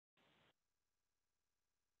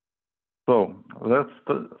So let's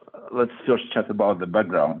first chat about the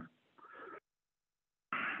background.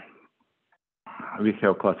 We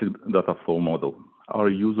have classic data flow model. Our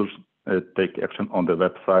users take action on the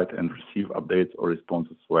website and receive updates or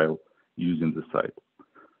responses while using the site.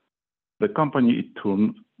 The company in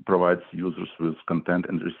turn provides users with content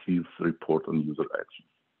and receives report on user actions.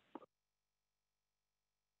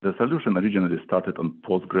 The solution originally started on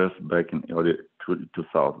Postgres back in early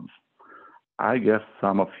 2000s. I guess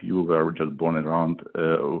some of you were just born around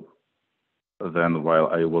then while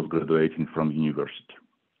I was graduating from university.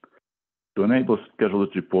 To enable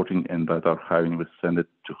scheduled reporting and data archiving, we send it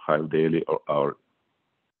to Hive daily or hourly.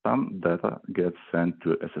 Some data gets sent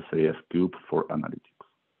to SSAS Cube for analytics.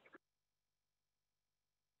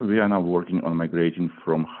 We are now working on migrating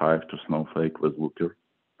from Hive to Snowflake with Looker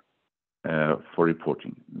for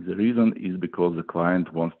reporting. The reason is because the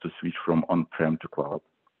client wants to switch from on-prem to cloud,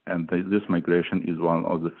 and this migration is one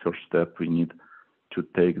of the first steps we need to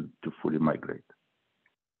take to fully migrate.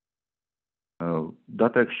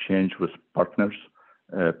 Data exchange with partners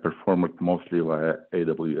performed mostly via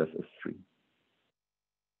AWS S3.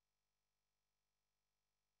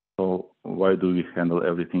 So why do we handle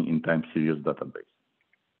everything in time series database?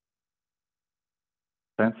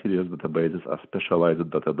 Time series databases are specialized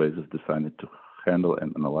databases designed to handle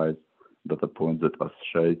and analyze data points that are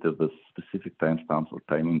associated with specific timestamps or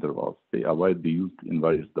time intervals. They are widely used in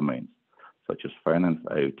various domains, such as finance,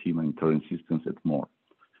 IoT, monitoring systems, and more.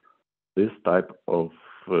 This type of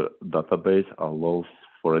database allows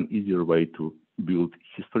for an easier way to build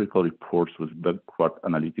historical reports with backward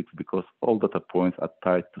analytics because all data points are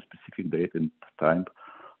tied to specific date and time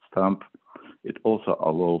stamp. It also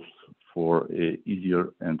allows for an easier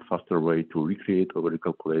and faster way to recreate or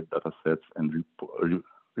recalculate data sets and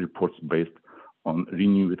reports based on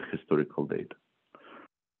renewed historical data.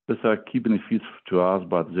 These are key benefits to us,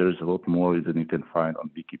 but there is a lot more than you can find on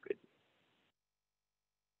Wikipedia.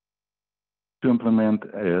 To implement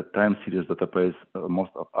a time series database,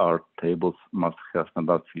 most of our tables must have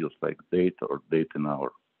standard fields like date or date and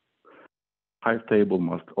hour. Hive table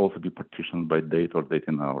must also be partitioned by date or date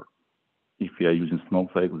and hour. If you are using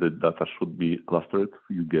Snowflake, the data should be clustered,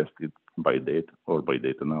 you guessed it, by date or by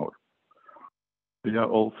date and hour. We are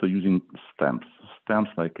also using stamps.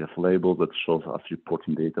 Stamps like a label that shows us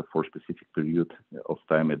reporting data for a specific period of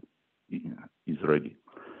time it is ready.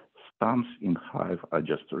 Stamps in Hive are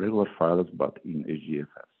just regular files, but in HDFS.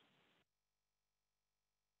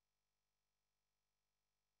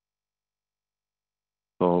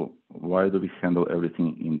 So why do we handle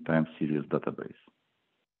everything in time series database?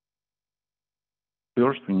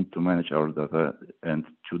 First, we need to manage our data, and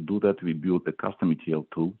to do that, we built a custom ETL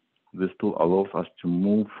tool. This tool allows us to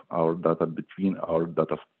move our data between our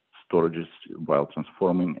data storages while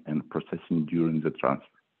transforming and processing during the transfer.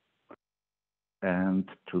 And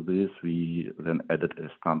to this, we then added a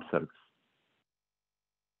stamp service.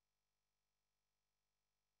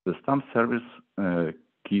 The stamp service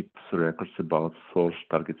keeps records about source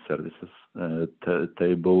target services,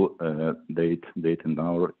 table, date and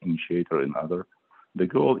hour, initiator, and other. The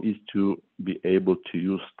goal is to be able to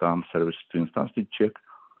use stamp service to instantly check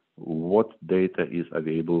what data is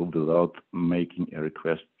available without making a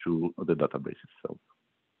request to the database itself.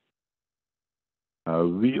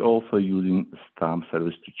 We also using stamp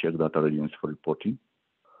service to check data readiness for reporting.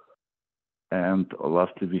 And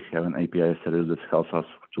lastly, we have an API service that helps us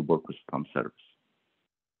to work with stamp service.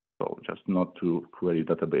 So just not to query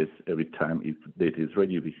database every time if data is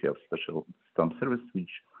ready, we have special stamp service which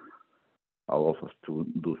allows us to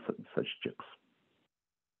do such checks.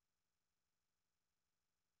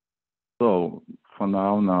 So for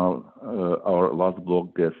now our last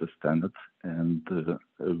block gets extended, and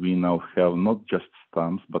we now have not just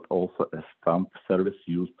stamps, but also a stamp service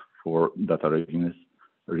used for data readiness,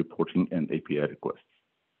 reporting, and API requests.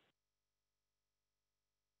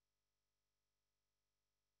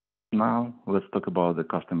 Now let's talk about the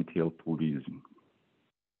custom ETL tool we're using.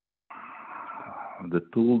 The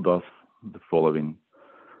tool does the following.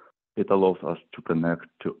 It allows us to connect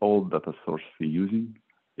to all data sources we're using.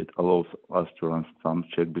 It allows us to run stamp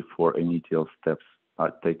check before any ETL steps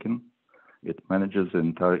are taken. It manages the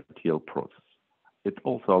entire ETL process. It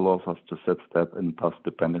also allows us to set step and task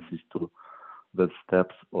dependencies to that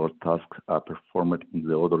steps or tasks are performed in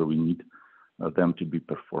the order we need them to be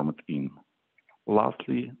performed in.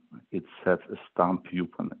 Lastly, it sets a stamp view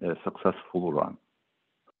on a successful run.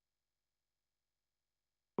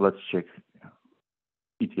 Let's check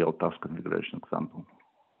ETL task configuration example.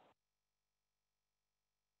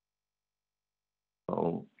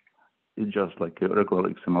 So it's just like a regular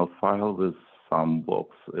XML file with some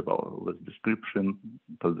blocks about the description,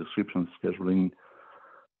 scheduling,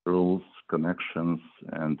 rules, connections,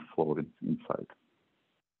 and flow inside.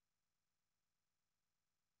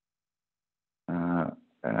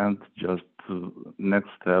 And just next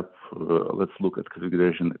step, let's look at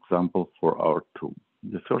configuration example for our tool.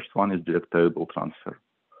 The first one is direct table transfer.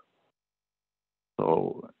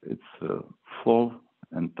 So it's flow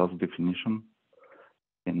and task definition.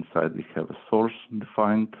 Inside we have a source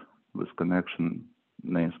defined with connection,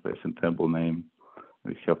 namespace, and table name.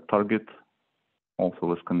 We have target, also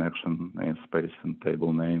with connection, namespace, and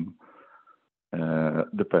table name.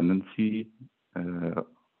 Dependency,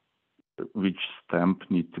 which stamp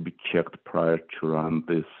need to be checked prior to run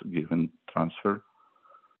this given transfer,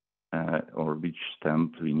 or which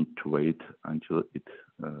stamp we need to wait until it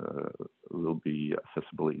will be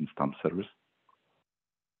accessible in stamp service.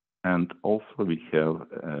 And also we have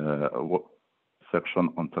a section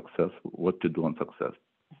on success, what to do on success.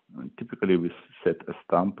 And typically we set a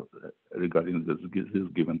stamp regarding this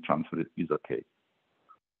given transfer is okay.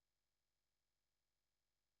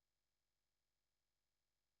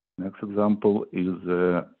 Next example is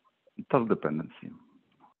task dependency.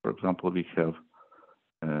 For example, we have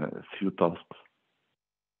a few tasks,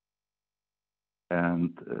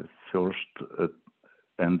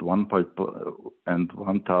 and one pipeline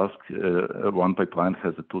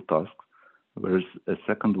has two tasks, whereas a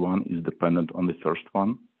second one is dependent on the first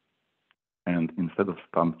one. And instead of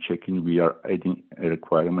stamp checking, we are adding a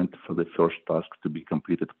requirement for the first task to be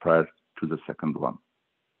completed prior to the second one.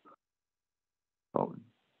 So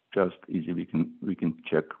just easy, we can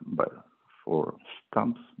check for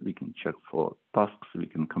stamps, we can check for tasks, we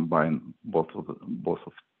can combine both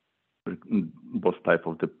type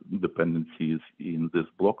of dependencies in this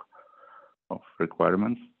block of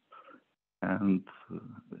requirements, and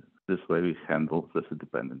this way we handle the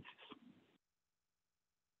dependencies.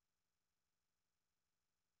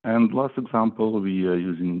 And last example, we are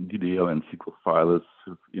using DDL and SQL files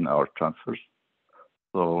in our transfers.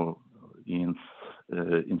 So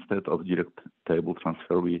instead of direct table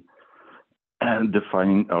transfer, we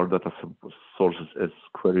defining our data sources as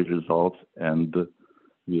query results, and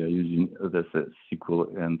we are using the SQL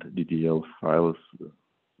and DDL files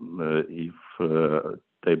if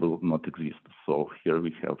table not exist. So here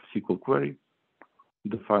we have SQL query,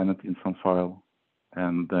 define it in some file,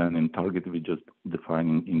 and then in target we just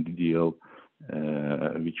defining in DDL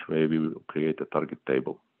which way we will create a target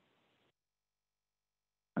table.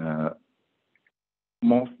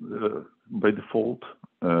 By default,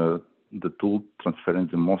 the tool transferring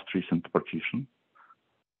the most recent partition,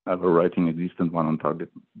 overwriting existing one on target,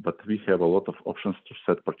 but we have a lot of options to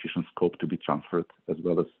set partition scope to be transferred, as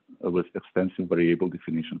well as with extensive variable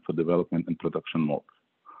definition for development and production modes.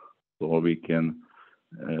 So we can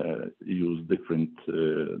use different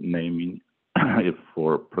naming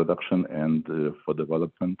for production and for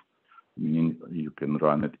development, meaning you can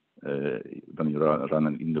run it when you run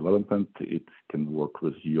it in development, it can work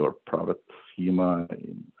with your product schema.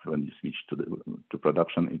 When you switch to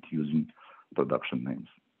production, it's using production names.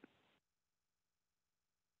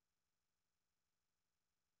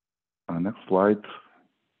 Next slide.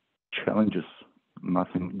 Challenges.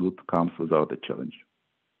 Nothing good comes without a challenge.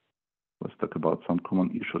 Let's talk about some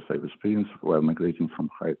common issues I've experienced while migrating from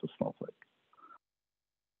Hive to Snowflake.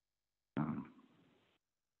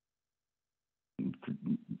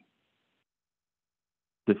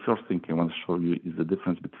 The first thing I want to show you is the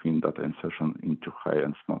difference between data insertion into Hive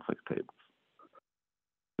and Snowflake tables.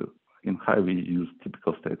 So in Hive, we use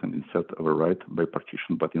typical statement insert overwrite by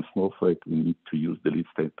partition, but in Snowflake, we need to use delete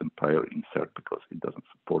statement prior insert because it doesn't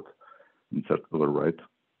support insert overwrite.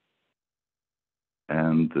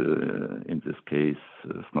 And in this case,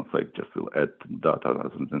 Snowflake just will add data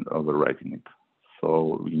rather than overwriting it.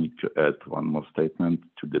 So we need to add one more statement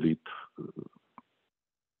to delete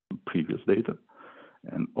previous data.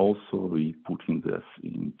 And also we putting this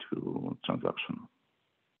into transaction.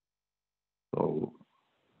 So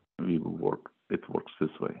it works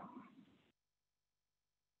this way.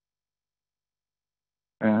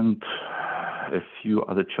 And a few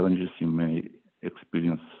other challenges you may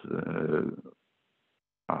experience.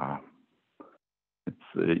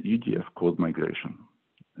 It's UDF code migration,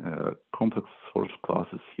 complex source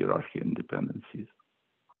classes, hierarchy, and dependencies.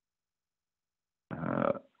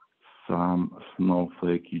 Some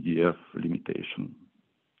Snowflake UDF limitation.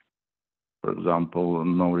 For example,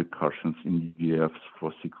 no recursions in UDFs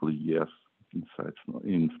for SQL ES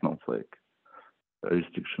in Snowflake.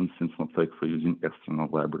 Restrictions in Snowflake for using external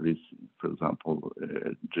libraries, for example,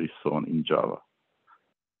 JSON in Java.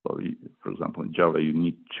 So, for example, in Java, you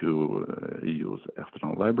need to use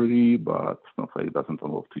external library, but Snowflake doesn't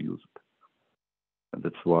allow to use it. And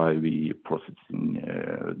that's why we processing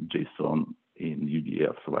JSON in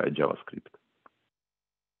UDFs via JavaScript.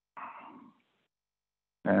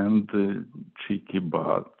 And tricky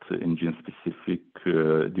but engine-specific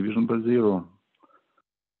division by zero.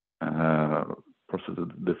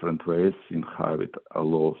 Processed different ways. In Hive, it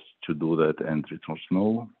allows to do that and returns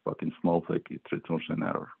null, but in Snowflake, it returns an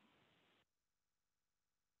error.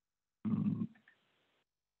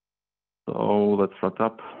 So let's wrap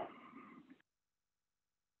up.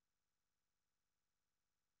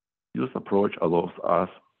 This approach allows us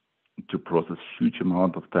to process huge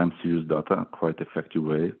amount of time series data quite effective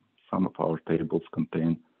way. Some of our tables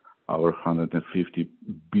contain over 150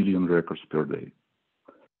 billion records per day.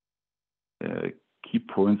 Key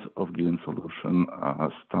points of given solution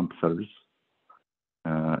are stamp service.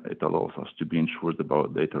 It allows us to be ensured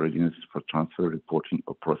about data readiness for transfer, reporting,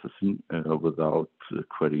 or processing without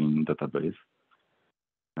querying database.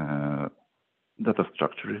 Data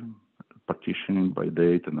structure, partitioning by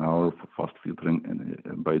date and hour for fast filtering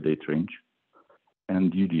and by date range,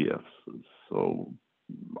 and UDFs. So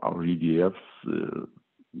our UDFs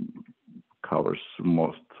covers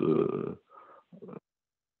most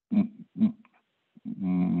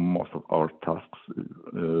of our tasks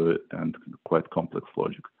and quite complex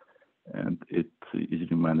logic, and it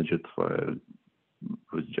easily managed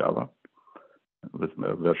with Java, with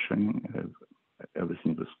versioning,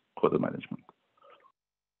 everything with code management.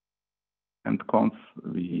 And cons,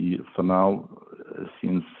 for now,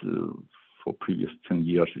 since for previous 10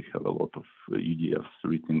 years, we have a lot of UDFs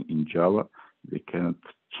written in Java, we cannot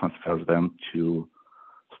transfer them to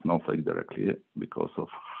Snowflake directly because of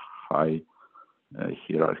high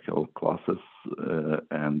hierarchical classes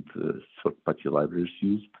and third-party libraries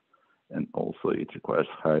used, and also it requires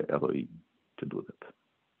high LOE to do that.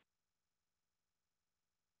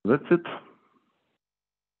 That's it.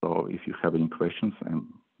 So if you have any questions,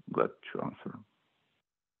 I'm glad to answer.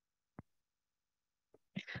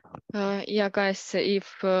 Yeah, guys,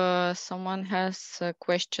 if someone has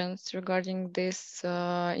questions regarding this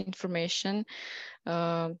information,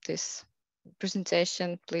 this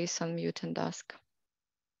presentation, please unmute and ask.